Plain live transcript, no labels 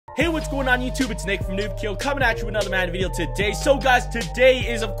Hey, what's going on YouTube? It's Nick from Noob coming at you with another Madden video today. So guys, today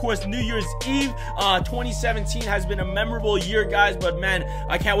is of course New Year's Eve. 2017 has been a memorable year, guys, but man,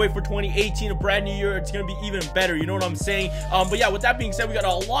 I can't wait for 2018, a brand new year. It's gonna be even better, you know what I'm saying? But yeah, with that being said, we got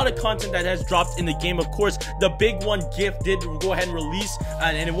a lot of content that has dropped in the game. Of course, the big one, gift, did go ahead and release,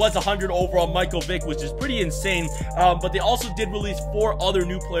 and it was 100 overall Michael Vick, which is pretty insane. But they also did release 4 other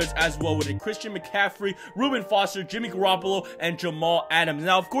new players as well, with it Christian McCaffrey, Reuben Foster, Jimmy Garoppolo, and Jamal Adams.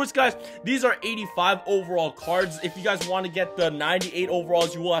 Now, of course, guys, these are 85 overall cards. If you guys want to get the 98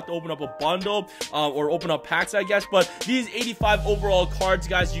 overalls, you will have to open up a bundle or open up packs, I guess. But these 85 overall cards,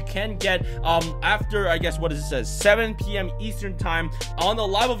 guys, you can get after, I guess, what does it say, 7 p.m. Eastern time on the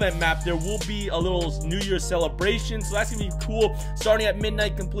live event map. There will be a little New Year's celebration, so that's gonna be cool. Starting at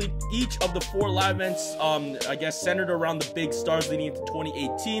midnight, complete each of the 4 live events, I guess centered around the big stars leading into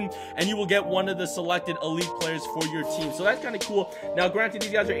 2018, and you will get one of the selected elite players for your team. So that's kind of cool. Now, granted,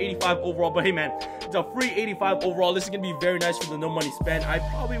 these guys are 85 overall, but hey man, it's a free 85 overall. This is gonna be very nice for the no money spend. I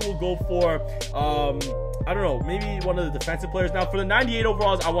probably will go for I don't know, maybe one of the defensive players. Now for the 98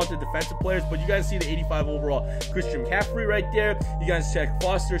 overalls, I want the defensive players, but you guys see the 85 overall Christian McCaffrey right there. You guys check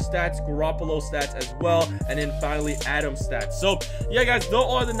Foster stats, Garoppolo stats as well, and then finally Adams stats. So yeah, guys, those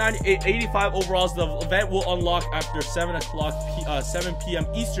are the 85 overalls. The event will unlock after 7 p.m.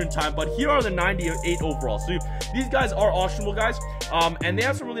 Eastern time, but here are the 98 overalls. So these guys are optional, guys, and they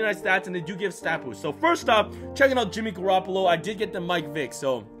have some really nice stats, and they do give stat boosts. So first up, checking out Jimmy Garoppolo. I did get the Mike Vick,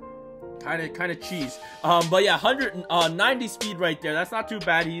 so kind of cheese, but yeah, 190 speed right there. That's not too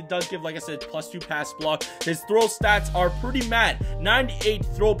bad. He does give, like I said, +2 pass block. His throw stats are pretty mad. 98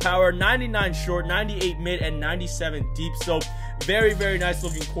 throw power, 99 short, 98 mid, and 97 deep. So very nice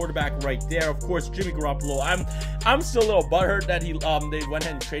looking quarterback right there. Of course, Jimmy Garoppolo, I'm still a little butthurt that they went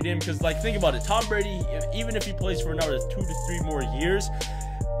ahead and traded him, because like, think about it, Tom Brady, even if he plays for another 2 to 3 more years,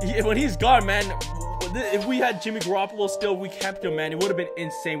 when he's gone, man, if we had Jimmy Garoppolo still, we kept him, man, it would have been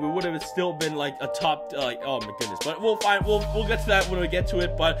insane. We would have still been like a top, oh my goodness. But we'll get to that when we get to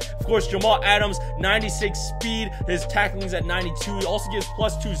it. But of course, Jamal Adams, 96 speed. His tackling's at 92. He also gives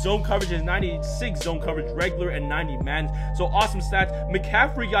 +2 zone coverage. His 96 zone coverage regular and 90 man. So awesome stats.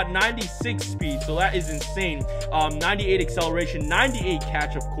 McCaffrey got 96 speed, so that is insane. 98 acceleration, 98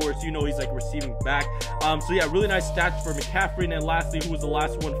 catch, of course. You know, he's like receiving back. So yeah, really nice stats for McCaffrey. And then lastly, who was the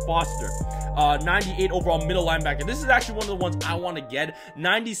last one? Foster. 98 overall middle linebacker. This is actually one of the ones I want to get.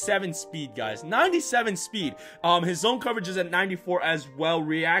 97 speed, guys. 97 speed. His zone coverage is at 94 as well.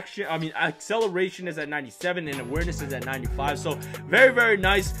 Acceleration is at 97, and awareness is at 95. So very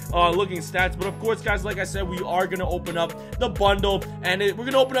nice looking stats. But of course, guys, like I said, we are gonna open up the bundle, and we're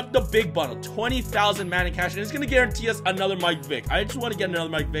gonna open up the big bundle, 20,000 Madden cash, and it's gonna guarantee us another Mike Vick. I just want to get another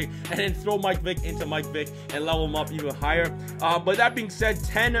Mike Vick, and then throw Mike Vick into Mike Vick and level him up even higher. But that being said,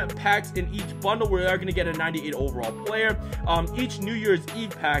 10 packs in each bundle. We are going to get a 98 overall player. Each New Year's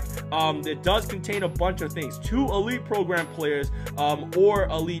Eve pack that does contain a bunch of things: 2 elite program players or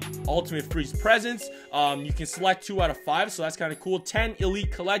elite ultimate freeze presents. You can select 2 out of 5, so that's kind of cool. 10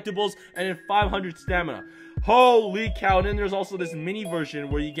 elite collectibles, and then 500 stamina. Holy cow. And then there's also this mini version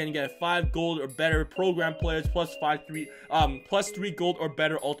where you can get 5 gold or better program players plus 3 gold or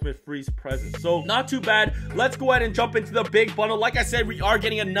better ultimate freeze presents. So not too bad. Let's go ahead and jump into the big bundle. Like I said, we are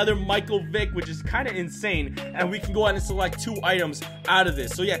getting another Michael Vick, which is kind of insane, and we can go ahead and select 2 items out of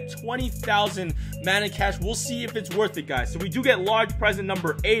this. So yeah, 20,000 Madden cash. We'll see if it's worth it, guys. So we do get large present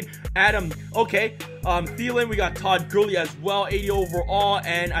number 8, Adam. Okay, Thielen, we got Todd Gurley as well, 80 overall,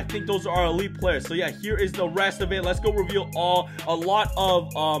 and I think those are our elite players. So yeah, here is the rest of it. Let's go reveal a lot of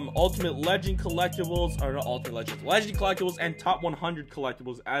ultimate legend collectibles, or not ultimate legends, legend collectibles, and top 100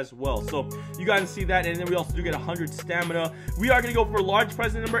 collectibles as well. So you guys see that, and then we also do get 100 stamina. We are gonna go for large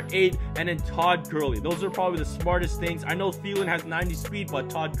present number 8, and then Todd Gurley. Those are probably the smartest things. I know Thielen has 90 speed, but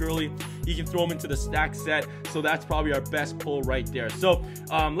Todd Gurley, you can throw him into the stack set, so that's probably our best pull right there. So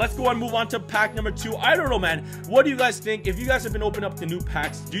let's go and move on to pack number 2. I don't know, man, what do you guys think? If you guys have been opening up the new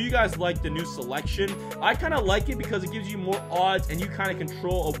packs, do you guys like the new selection? I kind of like it because it gives you more odds, and you kind of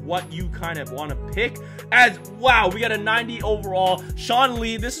control of what you kind of want to pick. As wow, we got a 90 overall Sean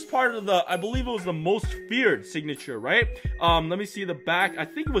Lee. This is part of the, I believe it was the most feared signature, right? Let me see the back. I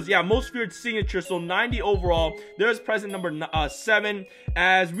think it was, yeah, most feared signature. So 90 overall. There's present number 7.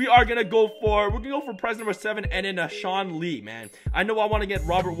 As we are gonna go for, we're gonna go for present number 7, and then a Sean Lee, man. I know I want to get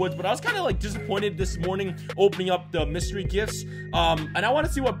Robert Woods, but I was kind of like disappointed this morning opening up the mystery gifts, and I want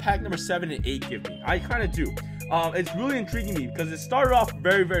to see what pack number 7 and 8 give me. I kind of do. It's really intriguing me because it started off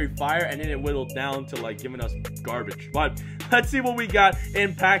very fire, and then it whittled down to like giving us garbage. But let's see what we got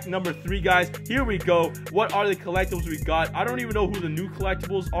in pack number 3, guys. Here we go. What are the collectibles we got? I don't even know who the new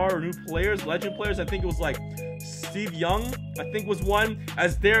collectibles are, or new players, legend players. I think it was like Steve Young, I think was one,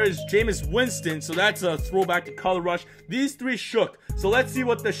 as there is Jameis Winston, so that's a throwback to Color Rush. These 3 shook, so let's see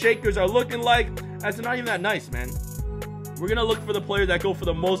what the shakers are looking like, as they're not even that nice, man. We're gonna look for the players that go for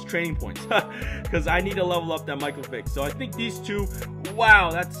the most training points, because I need to level up that Michael Vick. So I think these 2, wow,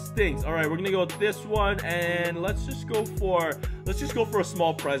 that stinks. All right, we're gonna go with this one, and let's just go for a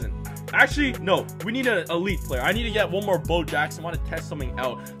small present. Actually, no, we need an elite player. I need to get one more Bo Jackson. I want to test something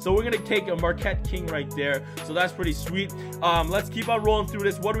out. So we're going to take a Marquette King right there. So that's pretty sweet. Let's keep on rolling through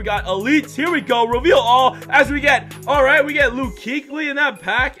this. What do we got? Elites. Here we go. Reveal all as we get. All right, we get Luke Kuechly in that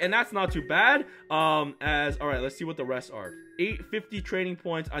pack, and that's not too bad. All right, let's see what the rest are. 850 training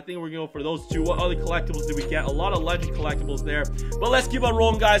points. I think we're going to go for those 2. What other collectibles did we get? A lot of legend collectibles there. But let's keep on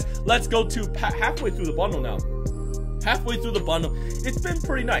rolling, guys. Let's go to halfway through the bundle now. Halfway through the bundle, it's been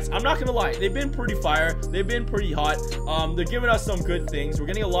pretty nice. I'm not gonna lie, they've been pretty fire. They've been pretty hot. They're giving us some good things. We're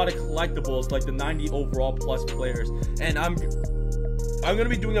getting a lot of collectibles, like the 90 overall plus players, and I'm gonna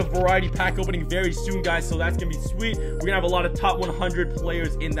be doing a variety pack opening very soon, guys, so that's gonna be sweet. We're gonna have a lot of top 100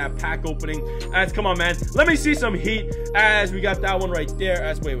 players in that pack opening. As come on, man, let me see some heat, as we got that one right there.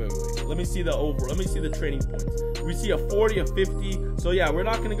 As wait, let me see the training points. We see a 40, a 50. So yeah, we're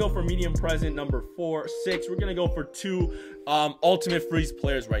not gonna go for medium present number 4, 6. We're gonna go for 2 ultimate freeze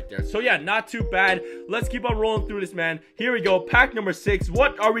players right there. So yeah, not too bad. Let's keep on rolling through this, man. Here we go, pack number 6.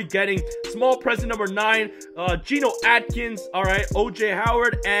 What are we getting? Small present number 9, Geno Atkins, all right, OJ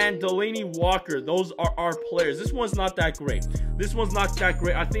Howard, and Delaney Walker. Those are our players. This one's not that great.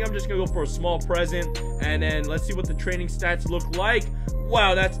 I think I'm just gonna go for a small present, and then let's see what the training stats look like.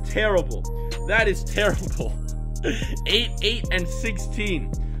 Wow, that's terrible. That is terrible. 8, 8, and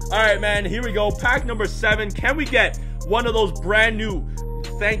 16. All right, man, here we go. Pack number 7. Can we get one of those brand new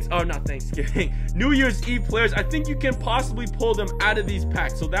not Thanksgiving, New Year's Eve players? I think you can possibly pull them out of these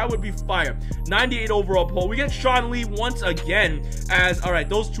packs, so that would be fire. 98 overall pull. We get Sean Lee once again, as all right,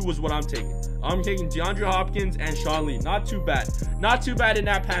 those 2 was what I'm taking. I'm taking DeAndre Hopkins and Sean Lee. Not too bad. Not too bad in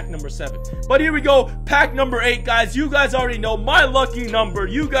that pack number 7. But here we go. Pack number 8, guys. You guys already know my lucky number.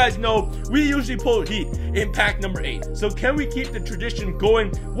 You guys know we usually pull heat in pack number 8. So can we keep the tradition going?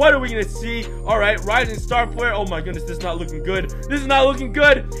 What are we going to see? All right, rising star player. Oh my goodness, this is not looking good. This is not looking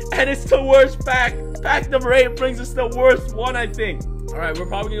good. And it's the worst pack. Pack number 8 brings us the worst one, I think. All right, we're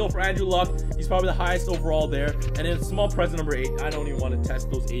probably gonna go for Andrew Luck. He's probably the highest overall there. And then small present number 8. I don't even want to test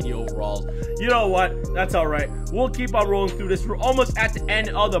those 80 overalls. You know what? That's all right. We'll keep on rolling through this. We're almost at the end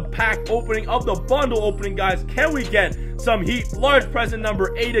of the pack opening, of the bundle opening, guys. Can we get some heat? Large present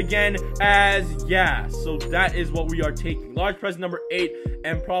number 8 again, as yeah. So that is what we are taking. Large present number 8,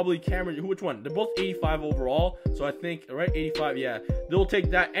 and probably Cameron. Which one? They're both 85 overall. So I think, right, 85. Yeah, they'll take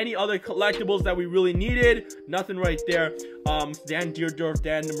that. Any other collectibles that we really needed? Nothing right there. Dan Deerdorf,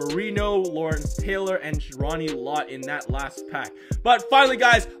 Dan Marino, Lawrence Taylor, and Ronnie Lott in that last pack. But finally,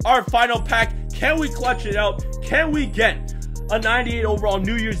 guys, our final pack. Can we clutch it out? Can we get a 98 overall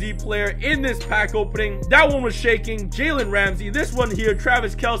New Year's Eve player in this pack opening? That one was shaking. Jalen Ramsey. This one here,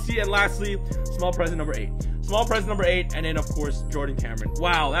 Travis Kelce, and lastly, small present number 8. Small present number 8, and then of course Jordan Cameron.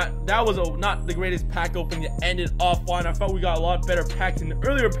 Wow, that was not the greatest pack opening to end it off on. I felt we got a lot better packs in the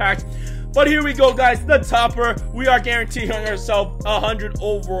earlier packs. But here we go, guys. The topper. We are guaranteeing ourselves 100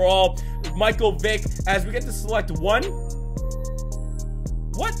 overall. Michael Vick, as we get to select one.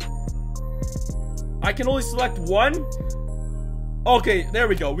 What? I can only select one? Okay, there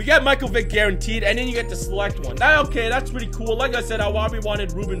we go. We got Michael Vick guaranteed, and then you get to select one. Okay, that's pretty cool. Like I said, I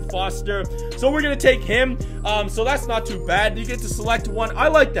wanted Reuben Foster, so we're gonna take him. So that's not too bad. You get to select one. I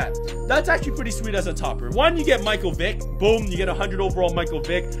like that. That's actually pretty sweet as a topper. One, you get Michael Vick. Boom, you get 100 overall Michael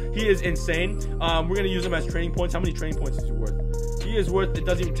Vick. He is insane. We're gonna use him as training points. How many training points is he worth? He is worth, it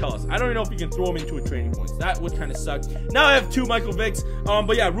doesn't even tell us. I don't even know if you can throw him into a training points. That would kind of suck. Now I have 2 Michael Vicks.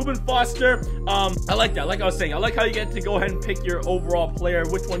 But yeah, Reuben Foster. I like that. Like I was saying, I like how you get to go ahead and pick your overall player,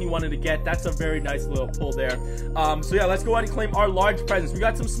 which one you wanted to get. That's a very nice little pull there. So yeah, let's go ahead and claim our large presents. We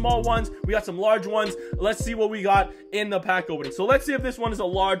got some small ones. We got some large ones. Let's see what we got in the pack opening. So let's see if this one is a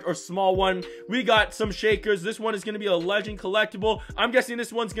large or small one. We got some shakers. This one is going to be a legend collectible. I'm guessing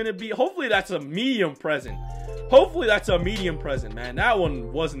this one's going to be, hopefully that's a medium present. Hopefully that's a medium present, man. That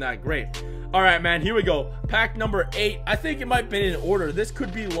one wasn't that great. All right, man, here we go. Pack number 8. I think it might be in order. This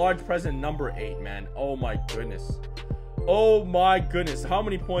could be large present number 8, man. Oh my goodness. Oh my goodness. How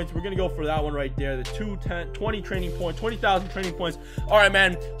many points? We're gonna go for that one right there. The 20 training points, 20,000 training points. All right,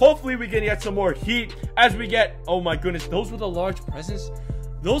 man. Hopefully we can get some more heat as we get, oh my goodness, those were the large presents.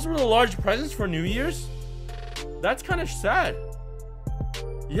 Those were the large presents for New Year's. That's kind of sad.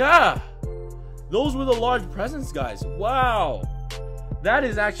 Yeah. Those were the large presents, guys. Wow. That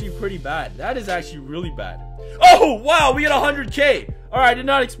is actually pretty bad. That is actually really bad. Oh, wow. We get 100K. All right. I did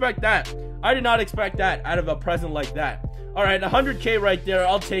not expect that. I did not expect that out of a present like that. All right. 100K right there.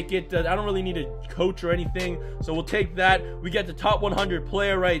 I'll take it. I don't really need a coach or anything. So we'll take that. We get the top 100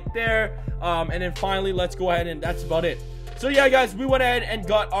 player right there. And then finally, let's go ahead and that's about it. So yeah, guys, we went ahead and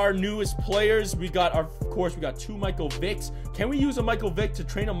got our newest players. We got our, of course, we got 2 Michael Vicks. Can we use a Michael Vick to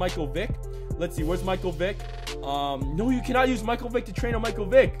train a Michael Vick? Let's see, where's Michael Vick? No, you cannot use Michael Vick to train a Michael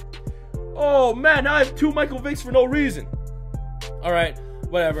Vick. Oh man, now I have 2 Michael Vicks for no reason. All right,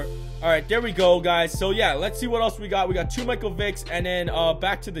 whatever. All right, there we go, guys. So yeah, let's see what else we got. We got 2 Michael Vicks, and then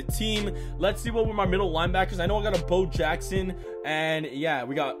back to the team. Let's see what were my middle linebackers. I know I got a Bo Jackson, and yeah,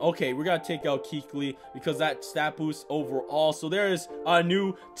 we got, okay, we got to take out Kuechly because that stat boost overall. So there is a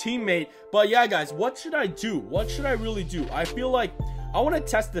new teammate. But yeah, guys, what should I do? What should I really do? I feel like I want to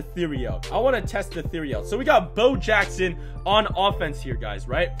test the theory out. So we got Bo Jackson on offense here, guys,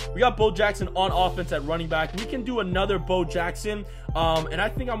 right? We got Bo Jackson on offense at running back. We can do another Bo Jackson. And I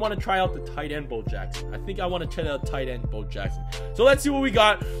think I want to try out the tight end Bo Jackson. So let's see what we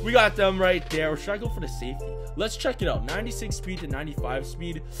got. We got them right there. Or should I go for the safety? Let's check it out. 96 speed to 95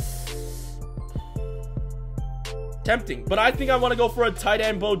 speed. Tempting, but I think I want to go for a tight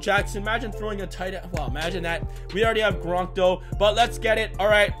end Bo Jackson. Imagine throwing a tight end. Well, imagine that. We already have Gronk though, but let's get it. All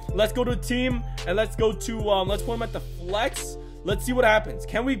right, let's go to team and let's go to let's put him at the flex. Let's see what happens.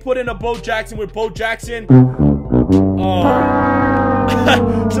 Can we put in a Bo Jackson with Bo Jackson?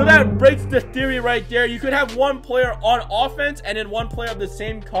 Oh. So that breaks the theory right there. You could have one player on offense and then one player of the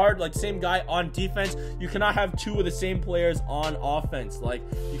same card, like same guy on defense. You cannot have 2 of the same players on offense. Like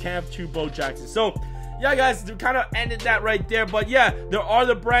you can't have 2 Bo Jacksons. So yeah, guys, we kind of ended that right there. But yeah, there are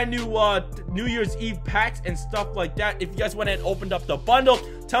the brand new New Year's Eve packs and stuff like that. If you guys went and opened up the bundle,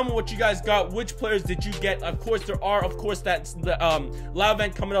 tell me what you guys got. Which players did you get? Of course, there are, of course, that's the live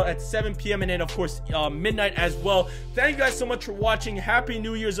event coming out at 7 p.m. and then, of course, midnight as well. Thank you guys so much for watching. Happy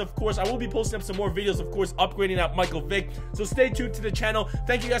New Year's, of course. I will be posting up some more videos, of course, upgrading that Michael Vick. So stay tuned to the channel.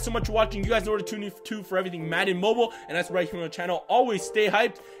 Thank you guys so much for watching. You guys know where to tune in to for everything Madden Mobile, and that's right here on the channel. Always stay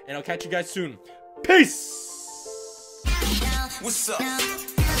hyped, and I'll catch you guys soon. Peace. What's up?